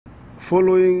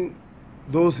following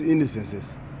those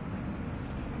instances,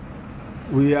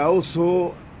 we are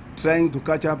also trying to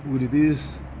catch up with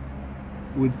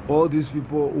all these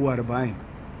people who are behind.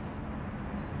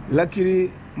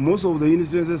 Luckily, most of the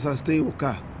instances are still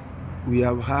occur. We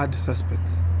have had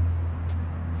suspects.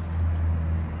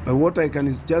 But what I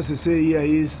can just say here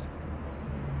is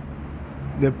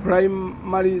the prime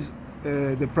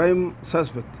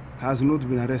suspect has not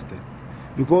been arrested,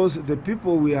 because the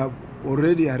people we have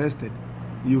already arrested,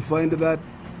 you find that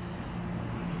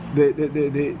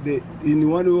in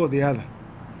one way or the other,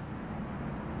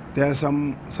 there are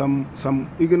some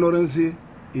ignorance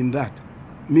in that.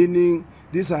 Meaning,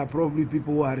 these are probably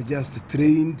people who are just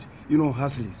trained,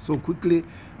 hustling so quickly,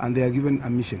 and they are given a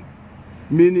mission.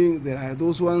 Meaning, there are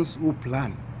those ones who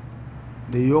plan,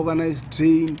 they organize,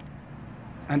 train,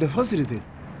 and they facilitate.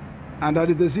 And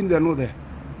at the scene, they are not there.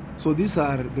 So these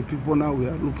are the people now we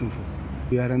are looking for.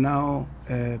 We are now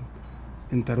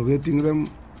interrogating them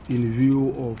in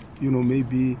view of,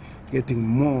 maybe getting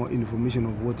more information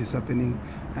of what is happening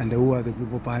and who are the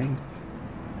people behind,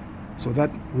 so that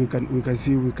we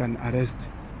can arrest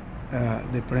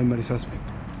the primary suspect.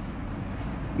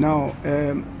 Now,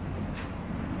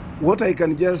 what I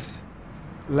can just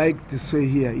like to say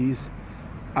here is,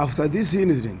 after this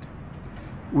incident,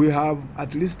 we have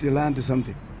at least learned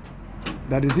something,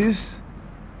 that this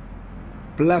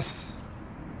plus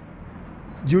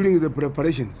during the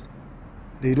preparations,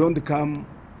 they don't come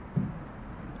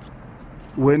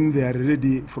when they are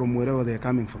ready from wherever they are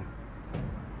coming from.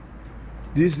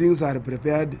 These things are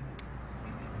prepared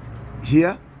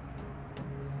here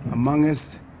among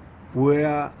us,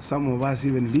 where some of us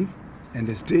even live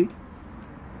and stay.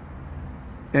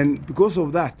 And because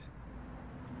of that,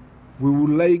 we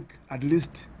would like at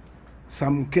least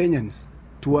some Kenyans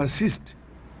to assist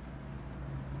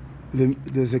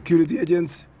the security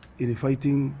agents in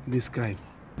fighting this crime.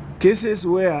 Cases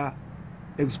where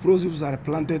explosives are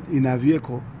planted in a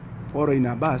vehicle or in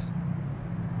a bus,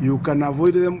 you can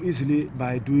avoid them easily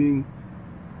by doing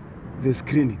the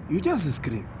screening. You just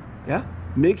screen, yeah?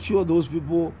 Make sure those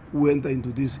people who enter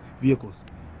into these vehicles,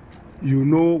 you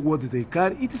know what they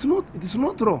carry. It is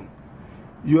not wrong.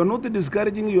 You are not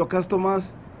discouraging your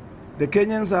customers. The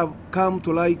Kenyans have come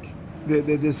to like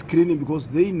the screening because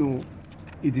they know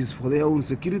it is for their own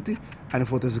security and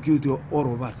for the security of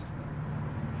all of us.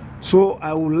 So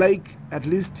I would like at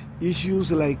least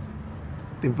issues like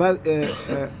the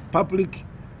public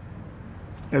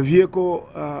vehicle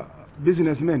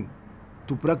businessmen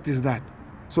to practice that,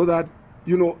 so that,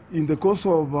 in the course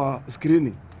of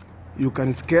screening, you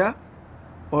can scare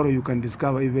or you can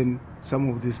discover even some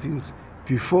of these things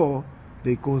before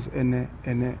they cause any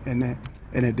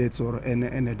deaths or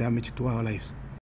any damage to our lives.